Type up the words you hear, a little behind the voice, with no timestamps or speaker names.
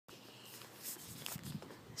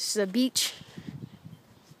This is a beach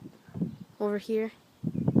over here.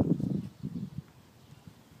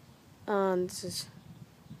 This is,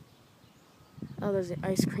 oh, there's the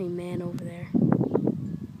ice cream man over there.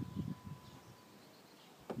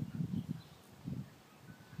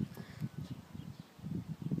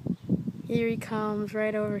 Here he comes,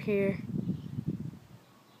 right over here.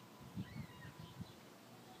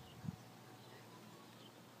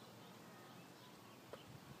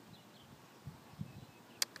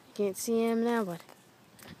 Can't see him now, but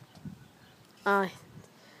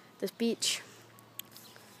this beach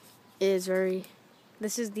is very.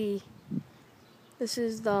 This is the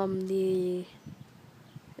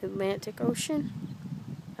Atlantic Ocean,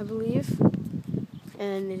 I believe,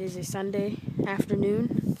 and it is a Sunday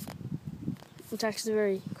afternoon. It's actually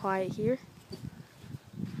very quiet here.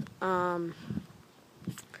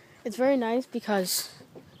 It's very nice because,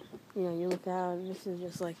 you know, you look out and this is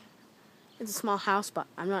just like, it's a small house, but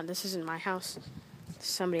this isn't my house. It's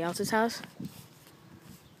somebody else's house.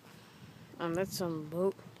 That's some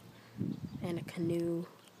boat and a canoe,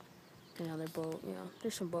 another boat, you know.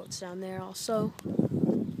 There's some boats down there also.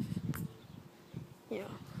 You know,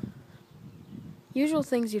 usual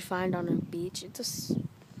things you find on a beach.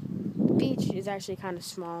 The beach is actually kind of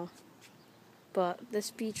small, but this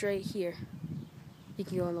beach right here, you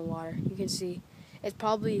can go in the water. You can see it's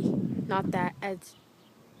probably not that it's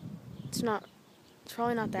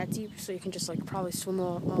probably not that deep, so you can just like probably swim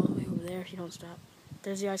all the way over there if you don't stop.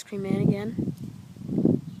 There's the ice cream man again.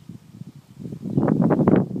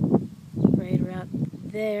 Right around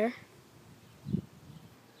there.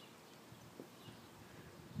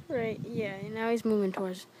 Right, yeah, and now he's moving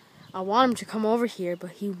towards. I want him to come over here,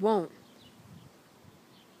 but he won't.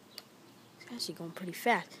 He's actually going pretty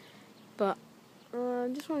fast. But I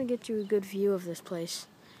just want to get you a good view of this place.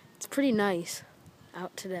 It's pretty nice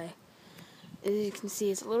out today. As you can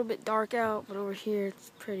see, it's a little bit dark out, but over here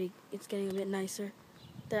it's getting a bit nicer.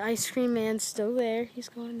 The ice cream man's still there. He's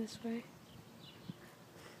going this way.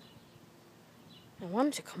 I want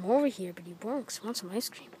him to come over here, but he won't because I want some ice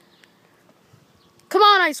cream. Come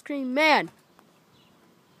on, ice cream man!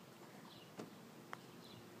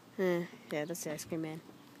 Yeah, that's the ice cream man.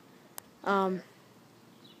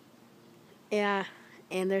 Yeah,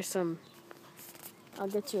 and there's some. I'll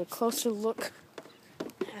get you a closer look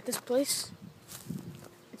at this place.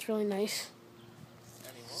 It's really nice.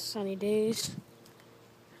 Sunny days.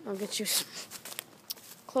 I'll get you some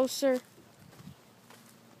closer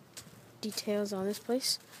details on this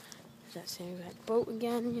place. There's that same exact boat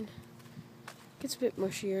again. It gets a bit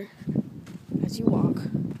mushier as you walk,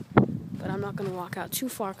 but I'm not going to walk out too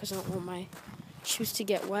far because I don't want my shoes to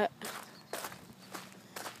get wet.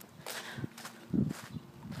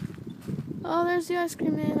 Oh, there's the ice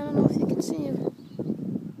cream man. I don't know if you can see him.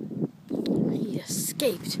 He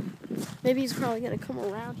escaped. Maybe he's probably going to come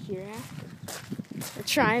around here after. Or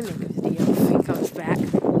try and make a video if he comes back.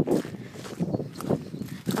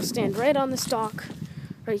 I'll stand right on this dock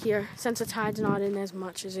right here, since the tide's not in as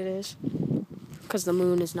much as it is, because the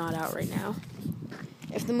moon is not out right now.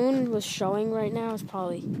 If the moon was showing right now, it's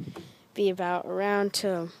probably be about around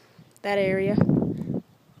to that area. Come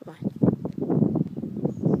on.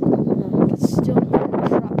 It's still not in the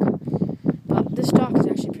truck. But this dock is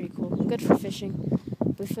actually pretty cool. Good for fishing.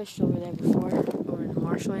 We fished over there before, over in the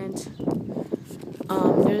marshlands.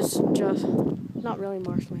 There's just, not really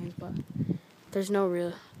marshlands, but there's no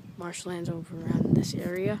real marshlands over around this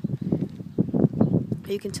area.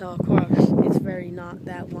 You can tell, of course, it's very not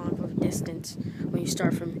that long of a distance when you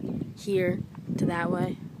start from here to that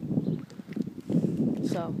way.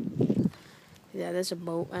 So, yeah, there's a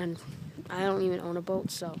boat, and I don't even own a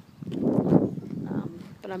boat, so,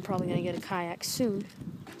 but I'm probably going to get a kayak sooner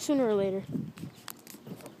or later.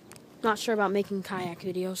 Not sure about making kayak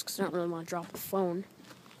videos because I don't really want to drop a phone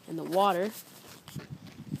in the water.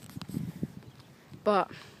 But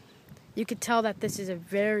you could tell that this is a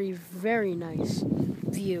very, very nice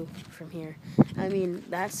view from here. I mean,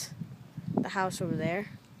 that's the house over there.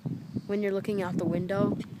 When you're looking out the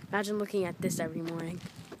window, imagine looking at this every morning.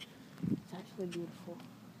 It's actually beautiful.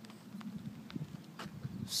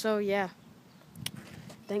 So, yeah.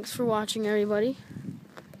 Thanks for watching, everybody.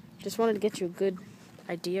 Just wanted to get you a good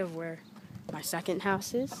idea of where my second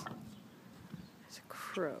house is. There's a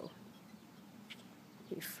crow.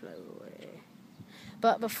 He flew away.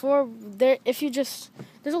 But before there, there's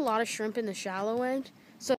a lot of shrimp in the shallow end,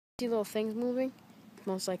 so if you see little things moving,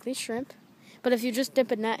 most likely shrimp. But if you just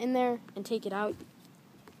dip a net in there and take it out,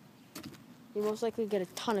 you most likely get a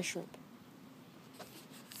ton of shrimp.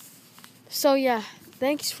 So yeah,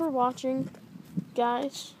 thanks for watching,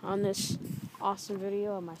 guys, on this awesome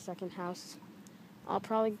video of my second house. I'll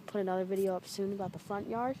probably put another video up soon about the front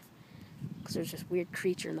yard, because there's this weird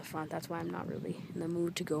creature in the front. That's why I'm not really in the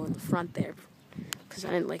mood to go in the front there, because I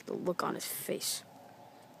didn't like the look on his face.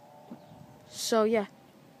 So yeah,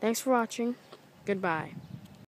 thanks for watching. Goodbye.